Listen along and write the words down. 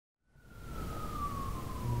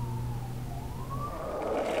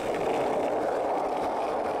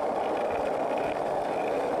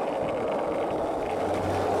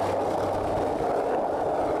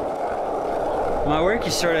Work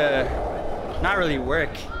is sort of not really work.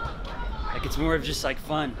 Like it's more of just like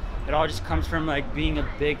fun. It all just comes from like being a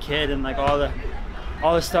big kid and like all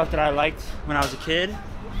the stuff that I liked when I was a kid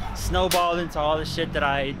snowballed into all the shit that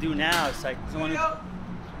I do now. It's like someone who... That's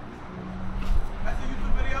a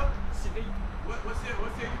YouTube video? What's your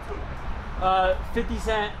YouTube? 50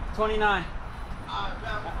 Cent, 29.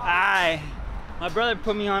 My brother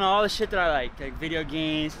put me on all the shit that I like video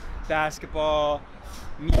games, basketball,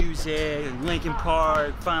 music, Linkin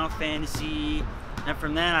Park, Final Fantasy, and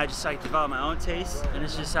from then I just like developed my own taste, and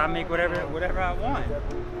it's just I make whatever I want.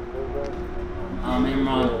 I'm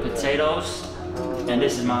Imran Potatoes, and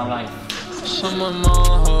this is my life. Someone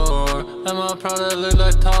more whore, and my product look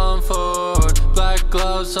like Tom Ford. Black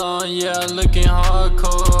gloves on, yeah, looking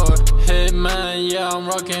hardcore. Hitman, yeah, I'm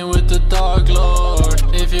rocking with the Dark Lord.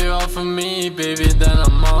 If you offer me, baby, then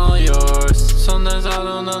I'm all yours. Sometimes I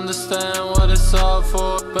don't understand what it's all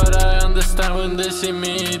for, but I understand when they see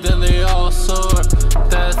me, then they all soar.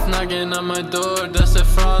 That's knocking on my door, that's the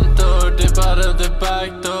front door. Dip out of the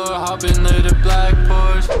back door, hop into the black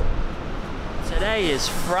Porsche. Today is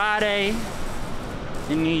Friday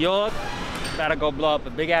in New York. About to go blow up a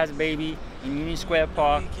big ass baby in Union Square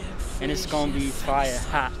Park, and it's gonna be fire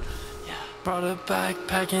hot. Brought her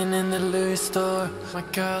backpacking in the Louis store. My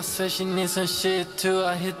girl says she needs some shit too.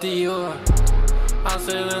 I hit the York. I'm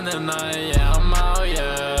sailing the night, yeah, I'm out,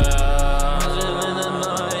 yeah. I'm sailing the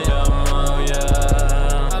night, yeah, I'm out,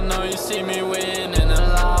 yeah. I know you see me win and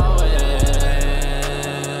allow it.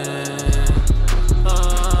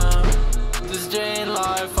 This Jane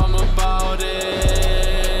life, I'm about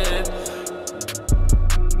it.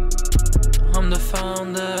 I'm the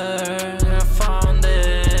founder, I found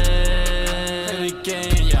it.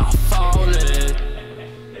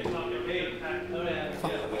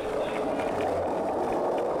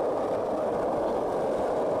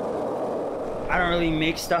 I don't really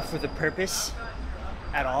make stuff with a purpose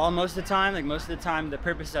at all most of the time. Like most of the time, the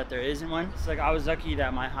purpose is that there isn't one. It's like I was lucky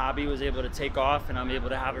that my hobby was able to take off and I'm able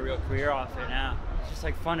to have a real career off it now. It's just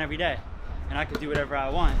like fun every day and I could do whatever I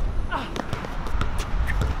want.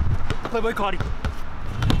 Playboy Cardi.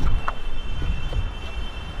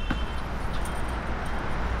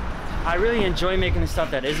 I really enjoy making the stuff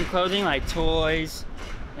that isn't clothing, like toys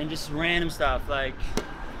and just random stuff like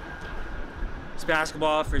this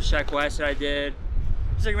basketball for Check West that I did.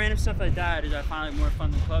 Just like random stuff like that is I find like more fun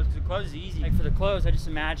than clothes, because the clothes is easy. Like for the clothes, I just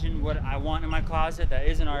imagine what I want in my closet that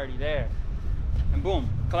isn't already there. And boom,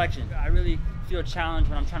 collection. I really feel challenged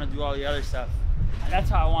when I'm trying to do all the other stuff. And that's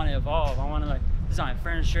how I want to evolve. I want to like design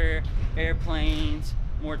furniture, airplanes,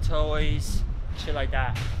 more toys, shit like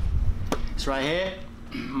that. This right here,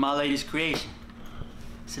 my latest creation.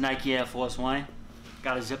 It's a Nike Air Force One.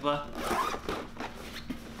 Got a zipper.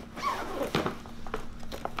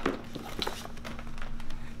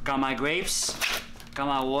 Got my grapes, got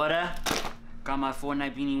my water, got my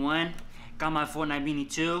Fortnite Beanie 1, got my Fortnite Beanie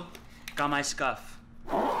 2, got my scuff.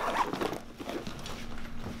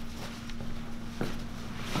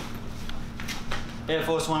 Air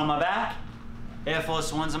Force One on my back, Air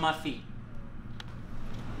Force Ones on my feet.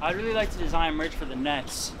 I'd really like to design merch for the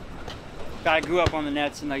Nets. I grew up on the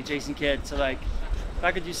Nets and like Jason Kidd, so like if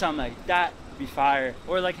I could do something like that, it'd be fire.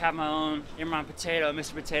 Or like have my own Imran Potato,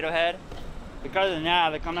 Mr. Potato Head. Like other than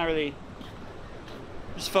that, like I'm not really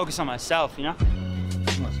just focused on myself, you know?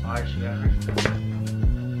 Most hard shit ever.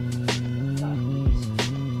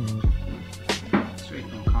 Straight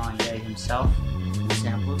from Kanye himself.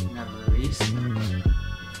 Sampled, never released. Some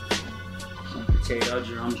Potato,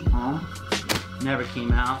 Jerome. Never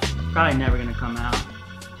came out. Probably never gonna come out.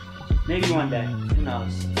 Maybe one day. Who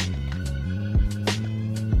knows?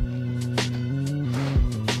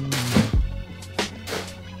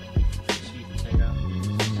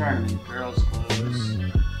 Girls' clothes.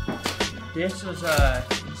 This was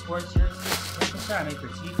sports jerseys. What's that I made for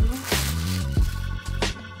Tifu?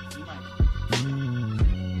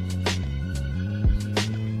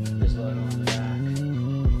 There's a logo on the back.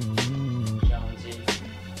 Jonesy.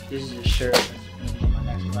 This is a shirt that's gonna be in my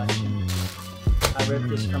next collection. I ripped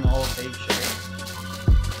this from an old Babe shirt.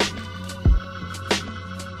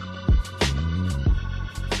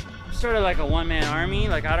 I'm sort of like a one-man army.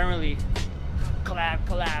 Like I don't really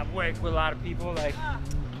collab, work with a lot of people. Like I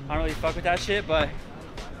don't really fuck with that shit, but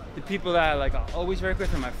the people that like I always work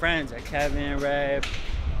with are my friends, like Kevin, Ray,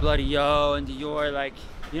 Bloody Yo, and Dior. Like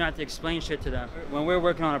you don't have to explain shit to them. When we're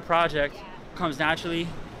working on a project, it comes naturally,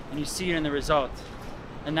 and you see it in the result.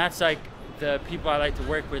 And that's like the people I like to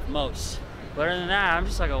work with most. But other than that, I'm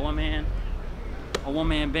just like a one-man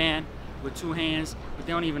band with two hands, but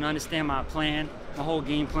they don't even understand my plan. my whole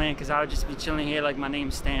game plan, because I would just be chilling here like my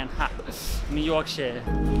name's Stan. Ha. New York shit.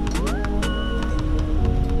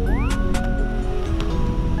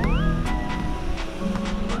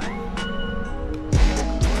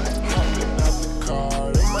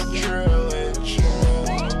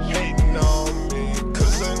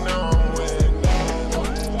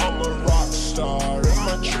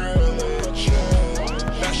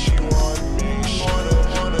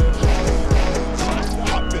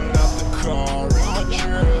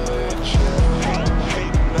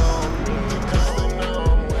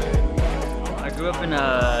 In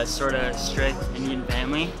a sort of strict Indian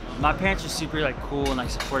family. My parents are super like cool and like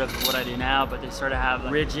supportive of what I do now, but they sort of have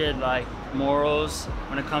like, rigid like morals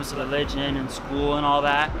when it comes to religion and school and all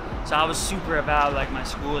that. So I was super about like my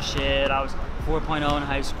school shit. I was 4.0 in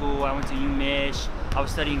high school. I went to UMich. I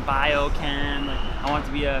was studying biochem. Like, I wanted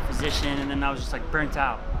to be a physician, and then I was just like burnt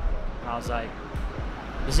out. And I was like,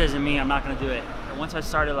 this isn't me. I'm not gonna do it. And once I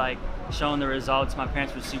started like showing the results, my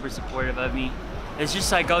parents were super supportive of me. It's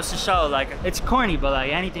just like goes to show, like, it's corny, but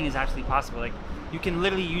like anything is actually possible. Like, you can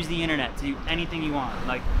literally use the internet to do anything you want.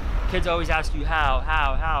 Like, kids always ask you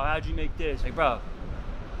how'd you make this? Like, bro,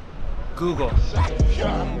 Google.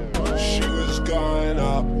 She was going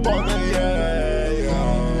up on the